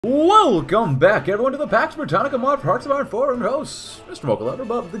Welcome back, everyone, to the Pax Britannica mod Hearts of Iron Forum. Host, Mr. Mochalover,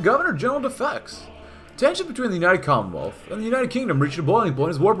 above the Governor General Defects. Tensions between the United Commonwealth and the United Kingdom reached a boiling point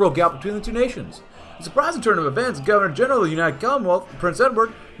as war broke out between the two nations. In a surprising turn of events, Governor General of the United Commonwealth, Prince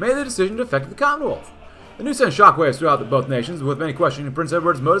Edward, made the decision to defect the Commonwealth. The news sent shockwaves throughout both nations, with many questioning Prince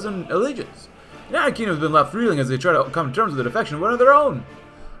Edward's motives and allegiance. The United Kingdom has been left reeling as they try to come to terms with the defection of one of their own.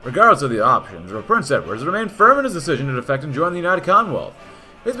 Regardless of the options, Prince Edward has remained firm in his decision to defect and join the United Commonwealth.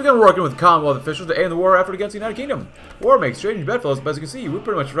 He's begun working with Commonwealth officials to aid in the war effort against the United Kingdom. War makes strange bedfellows, but as you can see, we're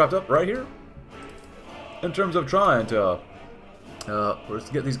pretty much wrapped up right here. In terms of trying to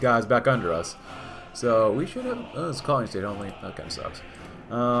get these guys back under us. So we should have this colony state only. That kind of sucks.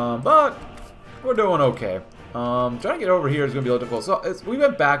 But we're doing okay. Trying to get over here is going to be a little difficult. So we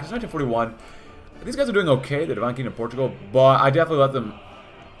went back. It's 1941. These guys are doing okay. The Divine Kingdom of Portugal, but I definitely let them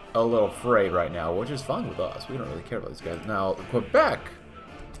a little frayed right now, which is fine with us. We don't really care about these guys. Now Quebec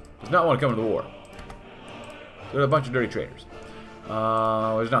does not want to come into the war. They're a bunch of dirty traitors.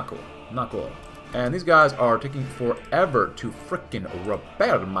 It's not cool. Not cool. And these guys are taking forever to frickin'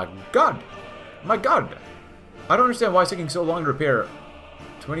 repair. My god. My god. I don't understand why it's taking so long to repair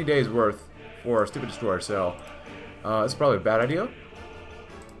 20 days worth for a stupid destroyer. So, this is probably a bad idea.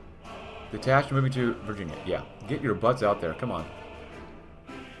 Detach and moving to Virginia. Yeah. Get your butts out there. Come on.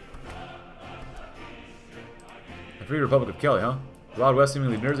 The Free Republic of Kelly, huh? Wild West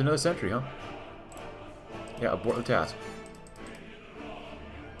seemingly nerds another century, huh? Yeah, abort the task.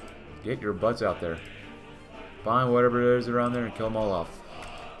 Get your butts out there. Find whatever it is around there and kill them all off.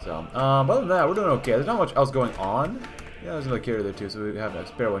 So, other than that, we're doing okay. There's not much else going on. Yeah, there's another carrier there too, so we have a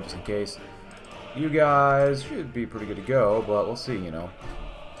spare one just in case. You guys should be pretty good to go, but we'll see, you know.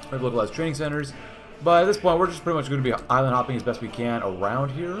 We have localized training centers. But at this point, we're just pretty much going to be island hopping as best we can around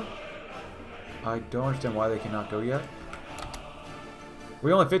here. I don't understand why they cannot go yet.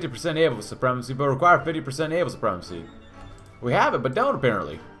 We only 50% naval supremacy, but require 50% naval supremacy. We have it, but don't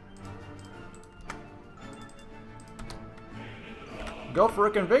apparently. Go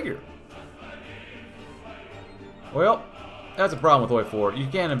frickin' figure. Well, that's a problem with Oi 4. You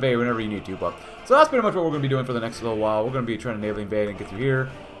can invade whenever you need to, but so that's pretty much what we're going to be doing for the next little while. We're going to be trying to naval invade and get through here.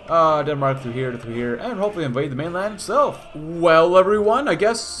 Denmark through here, and hopefully invade the mainland itself. Well, everyone, I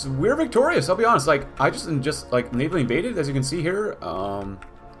guess we're victorious. I'll be honest, like, I just like naval invaded, as you can see here.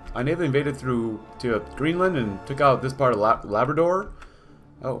 I naval invaded through to Greenland and took out this part of Labrador.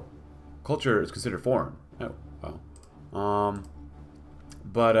 Oh, culture is considered foreign. Oh, wow.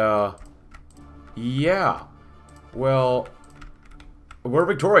 Yeah. Well, we're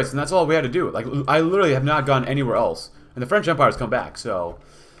victorious, and that's all we had to do. Like, I literally have not gone anywhere else, and the French Empire's come back, so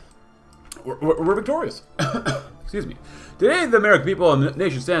we're victorious. Excuse me. Today, the American people and the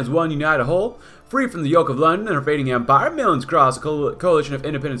nation stands one united whole, free from the yoke of London and her fading empire. Millions across a coalition of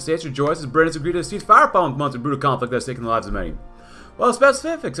independent states rejoice as British agreed to cease fire following months of brutal conflict that has taken the lives of many. While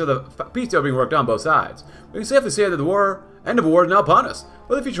specifics of the peace are being worked on both sides, we can safely say that the end of war is now upon us.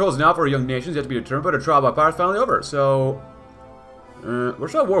 What the future holds now for our young nations yet to be determined, but our trial by fire is finally over. So, we're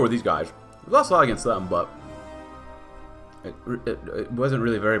still at war with these guys. We've lost a lot against them, but it wasn't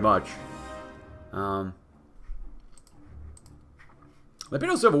really very much. The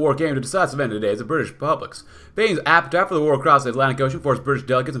Imperial Civil War came to a decisive end today as the British republics. Spain's appetite for the war across the Atlantic Ocean forced British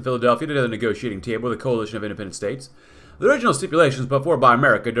delegates in Philadelphia to the negotiating table with a coalition of independent states. The original stipulations put forward by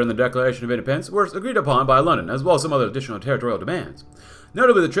America during the Declaration of Independence were agreed upon by London, as well as some other additional territorial demands.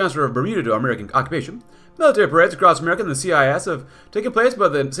 Notably, the transfer of Bermuda to American occupation. Military parades across America and the CIS have taken place,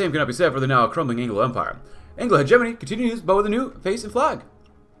 but the same cannot be said for the now crumbling Anglo Empire. Anglo hegemony continues, but with a new face and flag.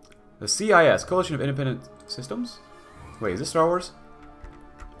 The CIS, Coalition of Independent Systems? Wait, is this Star Wars?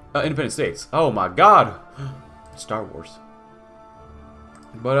 Independent States. Oh my god! Star Wars.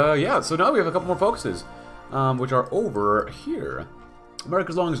 But, yeah, so now we have a couple more focuses, which are over here.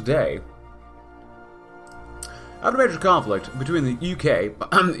 America's Longest Day. After a major conflict between the UK,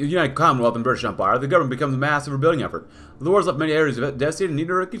 the United Commonwealth, and British Empire, the government becomes a massive rebuilding effort. The war's left many areas devastated and need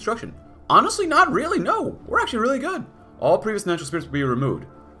reconstruction. Honestly, not really, no. We're actually really good. All previous national spirits will be removed.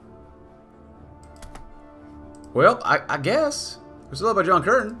 Well, I guess. We're still led by John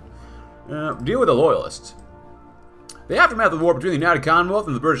Curtin. Deal with the loyalists. The aftermath of the war between the United Commonwealth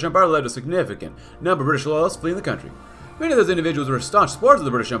and the British Empire led to a significant number of British loyalists fleeing the country. Many of those individuals were staunch supporters of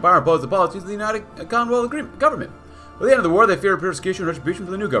the British Empire and opposed the policies of the United Commonwealth government. By the end of the war, they feared persecution and retribution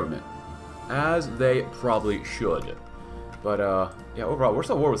from the new government. As they probably should. But, yeah, overall, we're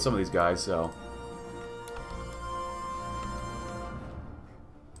still at war with some of these guys, so...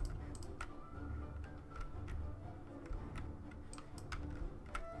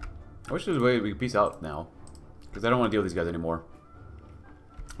 I wish there was a way we could peace out now. Because I don't want to deal with these guys anymore.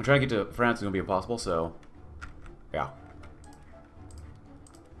 I'm trying to get to France is going to be impossible, so... Yeah.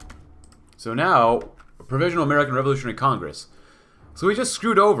 So now, Provisional American Revolutionary Congress. So we just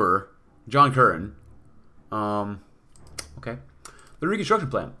screwed over John Curtin. Okay. The Reconstruction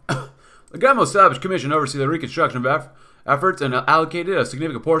Plan. The government will establish a commission to oversee the reconstruction of efforts and allocated a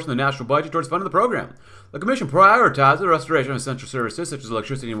significant portion of the national budget towards funding the program. The commission prioritized the restoration of essential services such as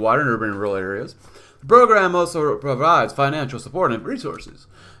electricity and water in urban and rural areas. The program also provides financial support and resources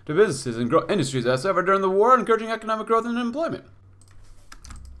to businesses and industries that suffered during the war, encouraging economic growth and employment.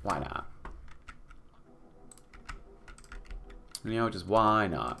 Why not? You know, just why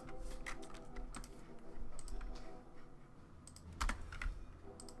not?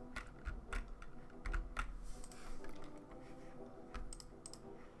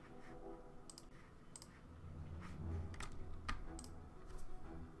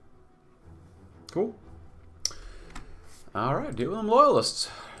 Cool. Alright, deal with them loyalists.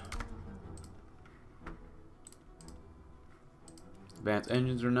 Advanced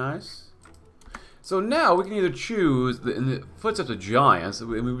engines are nice. So now we can either choose, in the footsteps of giants,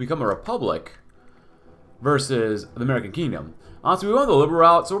 we become a republic versus the American Kingdom. Honestly, we went the liberal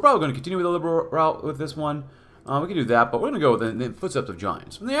route, so we're probably going to continue with the liberal route with this one. We can do that, but we're going to go with the footsteps of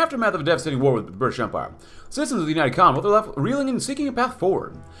giants. In the aftermath of a devastating war with the British Empire, citizens of the United Commonwealth are left reeling and seeking a path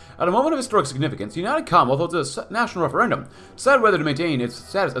forward. At a moment of historic significance, the United Commonwealth holds a national referendum to decide whether to maintain its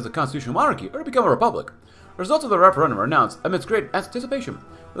status as a constitutional monarchy or to become a republic. The results of the referendum are announced amidst great anticipation,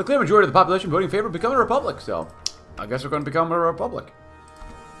 with a clear majority of the population voting in favor of becoming a republic. So, I guess we're going to become a republic.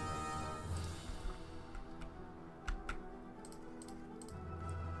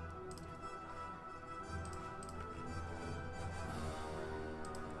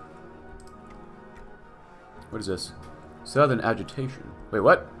 What is this? Southern agitation. Wait,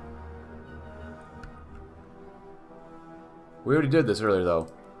 what? We already did this earlier, though.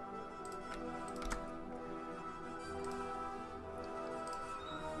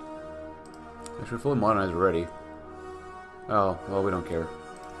 Actually, we're fully modernized already. Oh, well, we don't care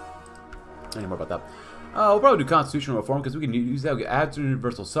anymore about that. We'll probably do constitutional reform because we can use that to add to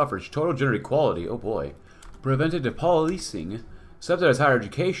universal suffrage, total gender equality, oh boy, preventative policing, subsidized higher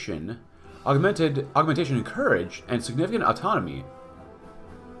education, augmentation encouraged, and significant autonomy.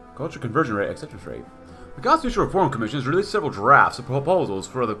 Culture conversion rate, acceptance rate. The Constitutional Reform Commission has released several drafts of proposals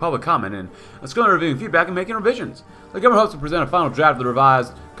for the public comment and is currently reviewing feedback and making revisions. The government hopes to present a final draft of the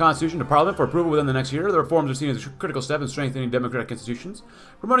revised Constitution to Parliament for approval within the next year. The reforms are seen as a critical step in strengthening democratic institutions,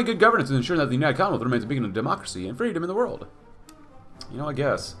 promoting good governance, and ensuring that the United Commonwealth remains a beacon of democracy and freedom in the world. You know, I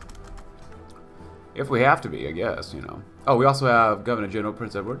guess. If we have to be, I guess, you know. Oh, we also have Governor General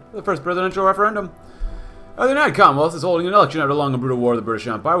Prince Edward, the first presidential referendum. The United Commonwealth is holding an election after a long and brutal war of the British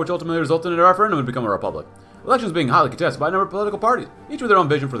Empire, which ultimately resulted in a referendum and become a republic. Elections being highly contested by a number of political parties, each with their own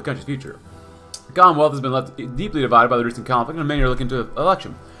vision for the country's future. The Commonwealth has been left deeply divided by the recent conflict, and many are looking to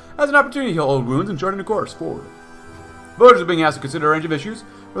election as an opportunity to heal old wounds and chart a new course forward. Voters are being asked to consider a range of issues,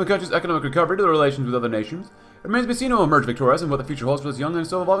 from the country's economic recovery to the relations with other nations. It remains to be seen who will emerge victorious and what the future holds for this young and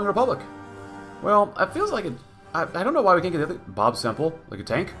still evolving republic. Well, it feels like it. I don't know why we can't get the other. Bob Semple, like a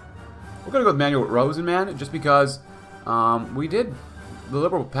tank. We're gonna go with Manuel Rosenman just because we did the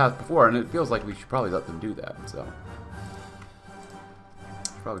liberal path before, and it feels like we should probably let them do that. So,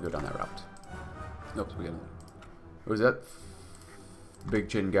 probably go down that route. Nope, we got. Who's that? Big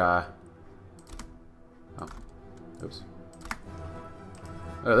chin guy. Oh, oops.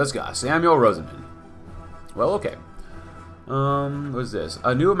 Oh, this guy, Samuel Rosenman. Well, okay. What is this?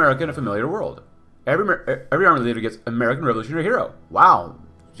 A new American, a familiar world. Every army leader gets American Revolutionary Hero. Wow.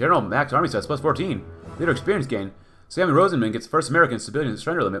 General Max Army says plus 14. Leader experience gain. Samuel Rosenman gets first American civilian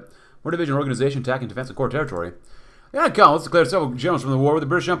surrender limit. More division organization attacking defense of core territory. The United Commonwealth declared several generals from the war with the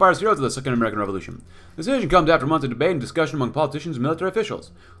British Empire's heroes of the Second American Revolution. The decision comes after months of debate and discussion among politicians and military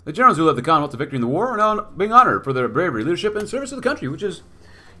officials. The generals who led the Commonwealth to victory in the war are now being honored for their bravery, leadership, and service to the country, which is,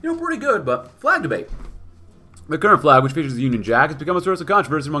 you know, pretty good, but flag debate. The current flag, which features the Union Jack, has become a source of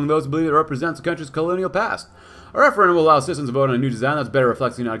controversy among those who believe it represents the country's colonial past. A referendum will allow citizens to vote on a new design that better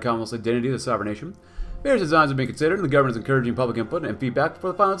reflects the United Commonwealth's identity as a sovereign nation. Various designs are being considered, and the government is encouraging public input and feedback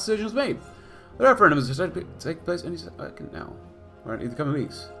before the final decision is made. The referendum is set to take place any second now, or in the coming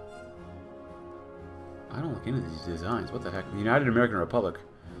weeks. I don't look into these designs. What the heck? The United American Republic.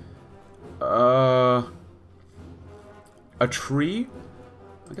 A tree?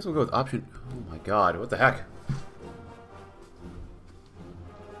 I guess we'll go with option. Oh my god, what the heck?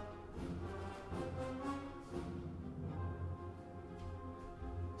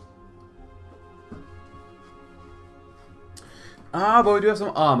 But we do have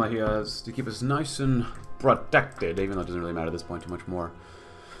some armor here to keep us nice and protected, even though it doesn't really matter at this point too much more.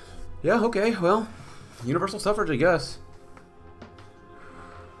 Yeah, okay, well, universal suffrage, I guess.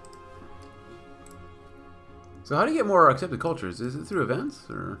 So how do you get more accepted cultures? Is it through events,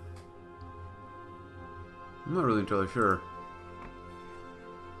 or...? I'm not really entirely sure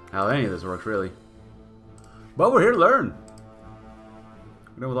how any of this works, really. But we're here to learn.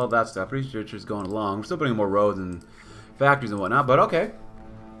 You know, with all that stuff, research is going along. We're still putting in more roads and factories and whatnot, but okay.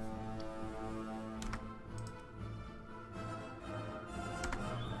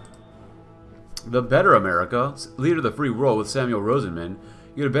 The Better America, leader of the free world with Samuel Rosenman.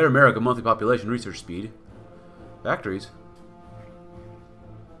 You get a Better America monthly population research speed. Factories.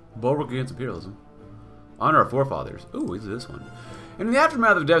 Bulwark against imperialism. Honor our forefathers. Ooh, what's this one? In the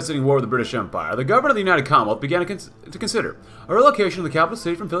aftermath of the devastating war with the British Empire, the government of the United Commonwealth began to consider a relocation of the capital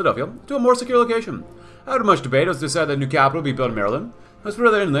city from Philadelphia to a more secure location. After much debate, it was decided that a new capital would be built in Maryland. As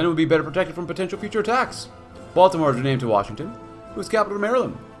further inland, it would be better protected from potential future attacks. Baltimore was renamed to Washington, who was capital of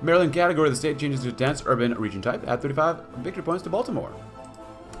Maryland. Maryland category of the state changes to dense urban region type. Add 35 victory points to Baltimore.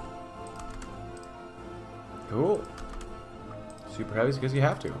 Cool. Super heavy because you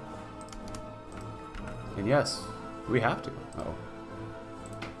have to. And yes, we have to. Uh-oh.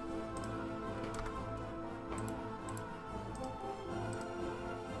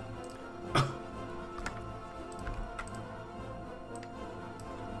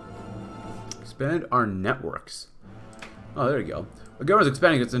 Expand our networks. Oh, there you go. The government is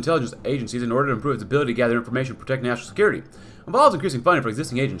expanding its intelligence agencies in order to improve its ability to gather information and protect national security. Involves increasing funding for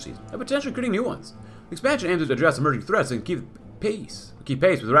existing agencies and potentially creating new ones. The expansion aims to address emerging threats and keep pace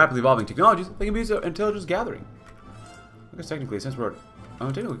with rapidly evolving technologies that can be used for intelligence gathering. I guess technically, since we're...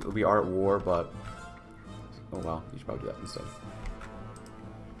 Oh, technically it would be art war, but... Oh, wow. You should probably do that instead.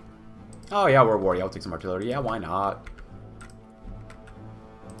 Oh, yeah, World War. Yeah, I'll take some artillery. Yeah, why not?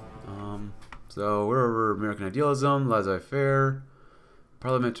 So, we're over American idealism, laissez-faire,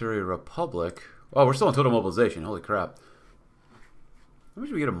 parliamentary republic. Oh, we're still on total mobilization. Holy crap. How much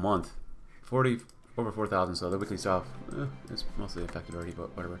do we get a month? 40... Over 4,000, so the weekly stuff, it's mostly affected already,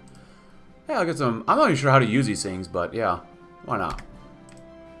 but whatever. Yeah, I'll get some... I'm not even sure how to use these things, but yeah, why not?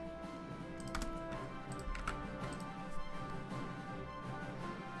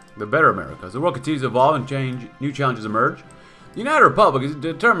 The Better America. As the world continues to evolve and change, new challenges emerge. The United Republic is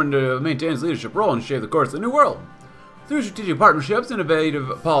determined to maintain its leadership role and shape the course of the new world. Through strategic partnerships,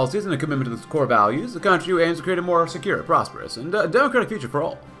 innovative policies, and a commitment to its core values, the country aims to create a more secure, prosperous, and democratic future for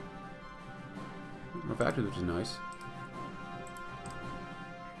all. More factories, which is nice.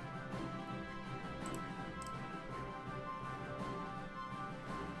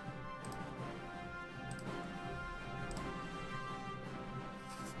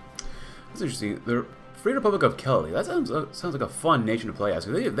 That's interesting. The Free Republic of Kelly. That sounds like a fun nation to play as.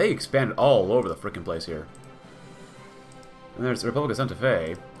 They expanded all over the frickin' place here. And there's the Republic of Santa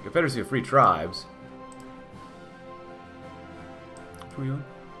Fe, Confederacy of Free Tribes. Which one are you in?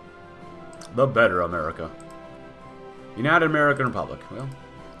 The Better America. United American Republic. Well,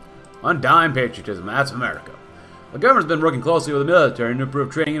 undying patriotism. That's America. The government's been working closely with the military to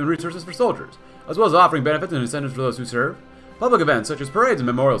improve training and resources for soldiers, as well as offering benefits and incentives for those who serve. Public events such as parades and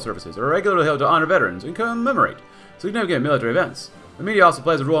memorial services are regularly held to honor veterans and commemorate significant military events. The media also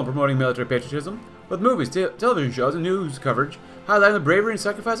plays a role in promoting military patriotism, with movies, television shows, and news coverage highlighting the bravery and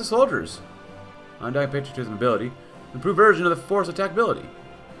sacrifice of soldiers. Undying patriotism ability, improved version of the force attack ability.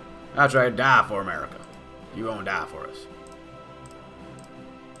 That's right, die for America. You won't die for us.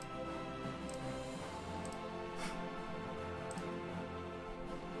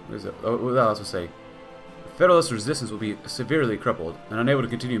 What is it? Oh, what did that also say? Federalist resistance will be severely crippled and unable to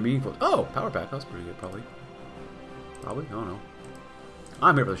continue meaningful... Oh, power pack. That's pretty good, probably. Probably? I don't know.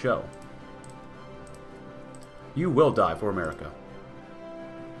 I'm here for the show. You will die for America.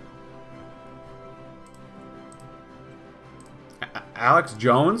 Alex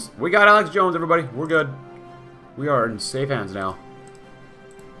Jones? We got Alex Jones, everybody. We're good. We are in safe hands now.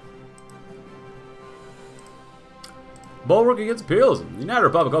 Bulwark against imperialism. The United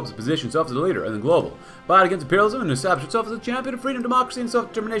Republic hopes to position itself as a leader in the global fight against imperialism and establish itself as a champion of freedom, democracy, and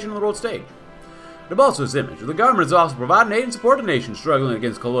self-determination on the world stage. To bolster this image, the government is also providing aid and support to nations struggling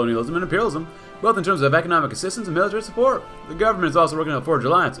against colonialism and imperialism, both in terms of economic assistance and military support. The government is also working to forge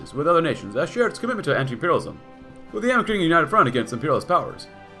alliances with other nations that share its commitment to anti-imperialism, with the aim of creating a united front against imperialist powers.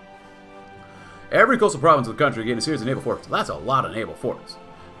 Every coastal province of the country gained a series of naval forts. That's a lot of naval forts.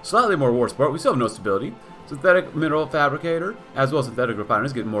 Slightly more war support. We still have no stability. Synthetic mineral fabricator, as well as synthetic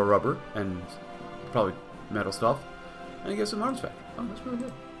refineries, getting more rubber and probably metal stuff. And you get some arms factory. Oh, that's really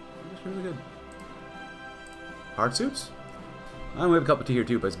good. That's really good. Hard suits? We have a cup of tea here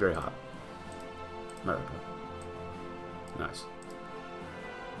too, but it's very hot. America. Nice.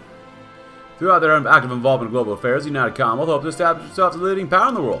 Throughout their active involvement in global affairs, the United Commonwealth hopes to establish itself as a leading power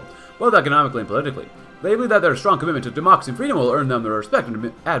in the world, both economically and politically. They believe that their strong commitment to democracy and freedom will earn them the respect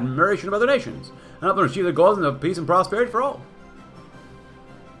and admiration of other nations, and help them achieve their goals of peace and prosperity for all.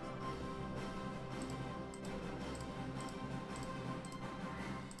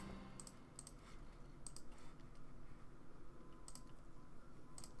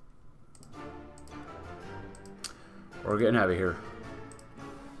 We're getting out of here.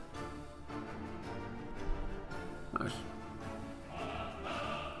 Nice.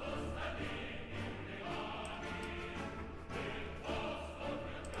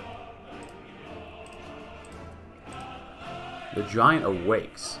 The giant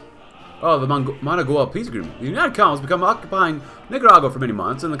awakes. Oh, the Monagual peace agreement. The United Commonwealth has become occupying Nicaragua for many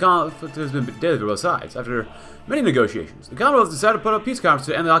months, and the conflict has been deadly for both sides. After many negotiations, the Commonwealth has decided to put up a peace conference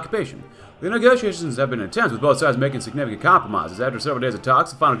to end the occupation. The negotiations have been intense, with both sides making significant compromises. After several days of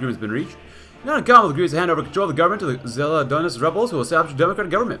talks, the final agreement has been reached. The United Commonwealth agrees to hand over control of the government to the Zeladonist rebels, who will establish a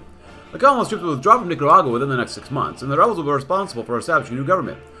democratic government. The Commonwealth troops will withdraw from Nicaragua within the next 6 months, and the rebels will be responsible for establishing a new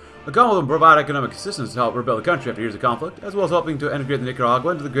government. The Commonwealth will provide economic assistance to help rebuild the country after years of conflict, as well as helping to integrate the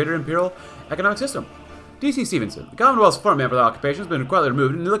Nicaragua into the greater Imperial economic system. D.C. Stevenson, the Commonwealth's frontman for the occupation, has been quietly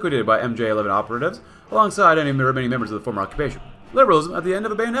removed and liquidated by MJ-11 operatives, alongside any remaining members of the former occupation. Liberalism at the end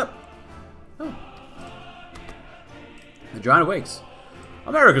of a bayonet. Oh. The giant awakes.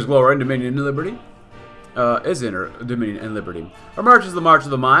 America's glory and dominion and liberty is in her dominion and liberty. Our march is the march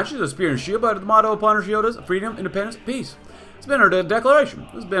of the mind. She's a spear and shield, but the motto upon her shield is freedom, independence, peace. It's been her declaration.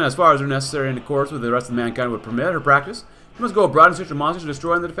 It's been as far as her necessary in accordance with the rest of mankind would permit her practice. She must go abroad in search of monsters to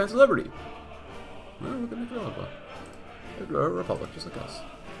destroy in the defense of liberty. Well, look at Nicaragua. A republic, just like us.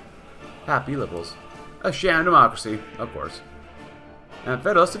 Happy liberals. A sham democracy, of course. And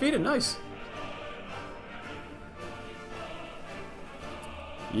Federalists defeated. Nice.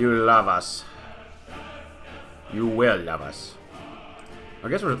 You love us. You will love us. I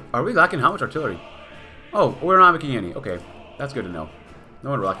guess are we lacking how much artillery? Oh, we're not making any. Okay, that's good to know.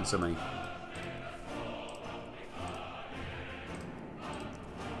 No wonder we're lacking so many.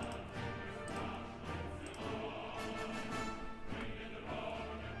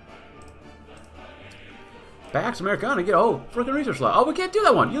 Pax Americana, get a whole freaking research slot. Oh, we can't do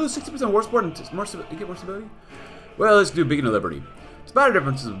that one. You lose 60% war support and you get more stability. Well, let's do Beacon of Liberty. Despite the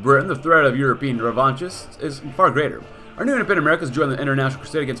differences with Britain, the threat of European revanchists is far greater. Our new independent America has joined the international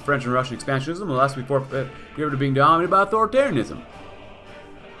crusade against French and Russian expansionism, and last we forfeit to being dominated by authoritarianism.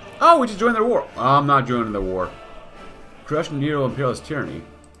 Oh, we just joined their war. I'm not joining their war. Crush neo-imperialist tyranny.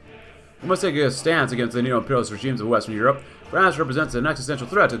 We must take a stance against the neo-imperialist regimes of Western Europe. France represents an existential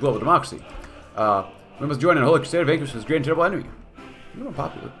threat to global democracy. We must join in a holy crusade to vanquish this great and terrible enemy. You're more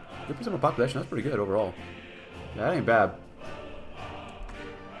popular. 50% more population, that's pretty good overall. That ain't bad.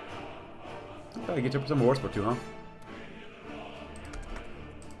 Gotta get 10% more war support too, huh?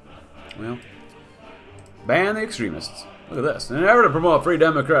 Well, ban the extremists. Look at this. In an effort to promote free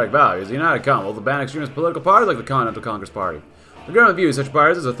democratic values, the United Commonwealth will ban extremist political parties like the Continental Congress Party. The government views such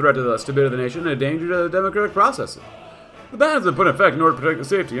parties as a threat to the stability of the nation and a danger to the democratic process. The ban has been put in effect in order to protect the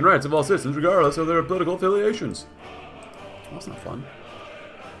safety and rights of all citizens, regardless of their political affiliations. That's not fun.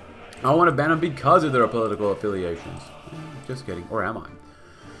 I want to ban them because of their political affiliations. Just kidding. Or am I?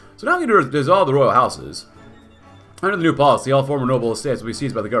 So now we need to dissolve the royal houses. Under the new policy, all former noble estates will be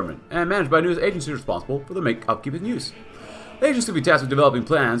seized by the government and managed by new agencies responsible for their upkeep and use. The agencies will be tasked with developing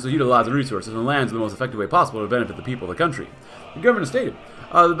plans to utilize the resources and lands in the most effective way possible to benefit the people of the country. The government has stated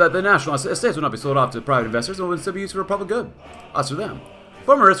that the national estates will not be sold off to private investors and will instead be used for public good. Us or them.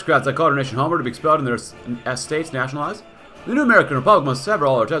 Former aristocrats that called our nation home were to be expelled and their estates nationalized. The new American Republic must sever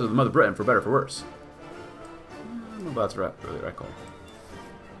all our ties with Mother Britain, for better or for worse. I don't know if that's right, really right call.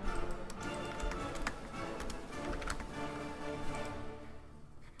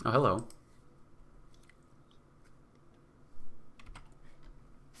 Oh, hello.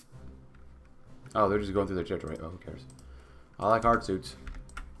 Oh, they're just going through their territory. Oh, who cares? I like hard suits.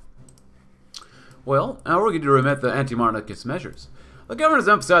 Well, now we're going to remit the anti-monarchist measures. The government has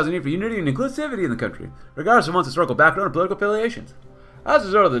emphasized the need for unity and inclusivity in the country, regardless of one's historical background or political affiliations. As a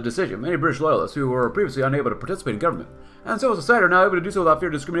result of the decision, many British loyalists who were previously unable to participate in government and civil society are now able to do so without fear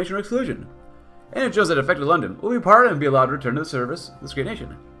of discrimination or exclusion. Individuals that affected London will be pardoned and be allowed to return to the service of this great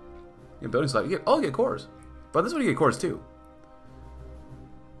nation. You get building slot. You get cores. But this one you get cores too.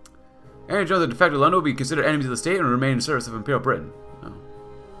 Individuals that defected London will be considered enemies of the state and remain in service of Imperial Britain. Oh.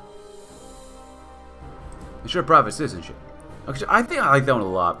 Ensure private citizenship. Actually, I think I like that one a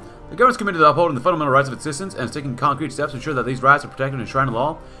lot. The government's committed to upholding the fundamental rights of its citizens and is taking concrete steps to ensure that these rights are protected and enshrined in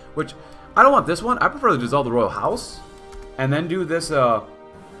law. Which, I don't want this one. I prefer to dissolve the royal house and then do this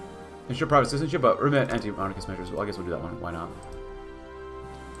ensure private citizenship, but remit anti-monarchist measures. Well, I guess we'll do that one. Why not?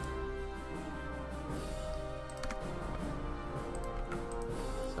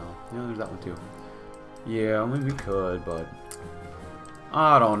 So, yeah, there's that one too. Yeah, I mean, we could, but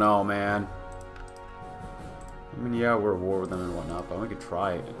I don't know, man. I mean, yeah, we're at war with them and whatnot, but we could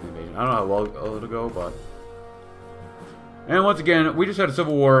try an invasion. I don't know how well it'll go, but... And once again, we just had a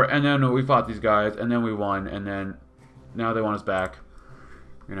civil war, and then we fought these guys, and then we won, and then now they want us back.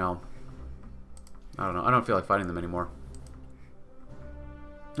 You know, I don't know. I don't feel like fighting them anymore.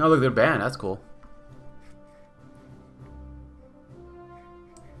 Oh, look, they're banned. That's cool.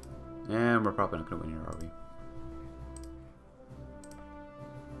 And we're probably not going to win here, are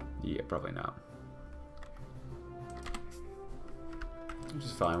we? Yeah, probably not. Which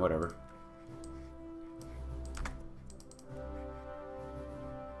is fine, whatever.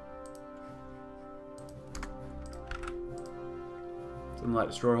 Some light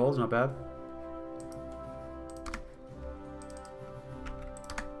destroyer holes, not bad.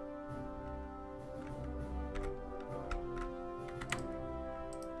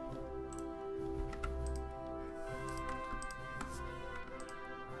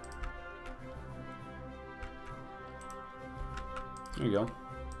 There you go.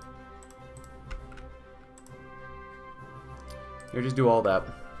 Here, just do all that.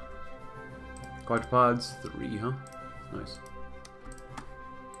 Quadrupods, 3, huh? Nice.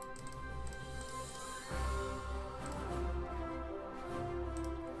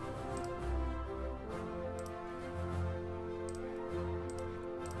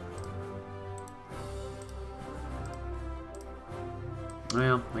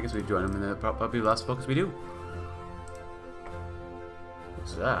 Well, I guess we join them, and that'll probably be the last focus we do.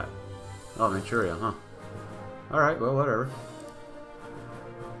 What's that? Oh, Manchuria, huh? Alright, well, whatever.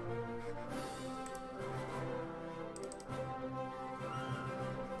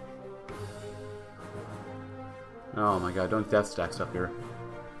 Oh my god, don't death stack stuff here.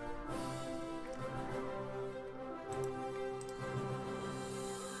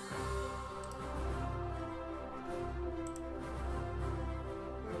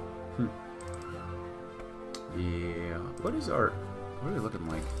 Yeah, what is our... What are we looking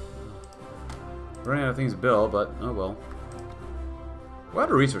like? We're running out of things to build, but oh well. We're out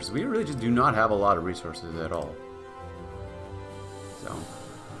of resources. We really just do not have a lot of resources at all. So,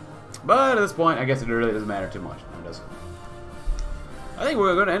 but at this point, I guess it really doesn't matter too much. It doesn't. I think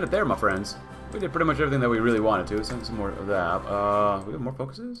we're going to end it there, my friends. We did pretty much everything that we really wanted to. Some more of that. We have more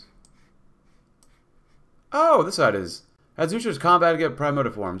focuses? Oh, this side is... Has Nutri's combat to get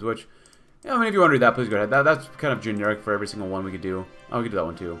primotive forms, which... Yeah, I mean, if you want to do that, please go ahead. That's kind of generic for every single one we could do. Oh, we could do that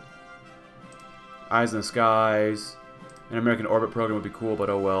one too. Eyes in the Skies. An American Orbit program would be cool, but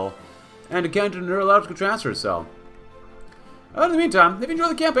oh well. And a counter neurological transfer, so. In the meantime, if you enjoy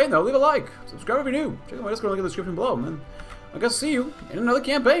the campaign, though, leave a like. Subscribe if you're new. Check out my Discord link in the description below. And I guess see you in another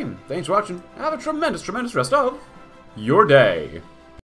campaign. Thanks for watching. Have a tremendous, tremendous rest of your day.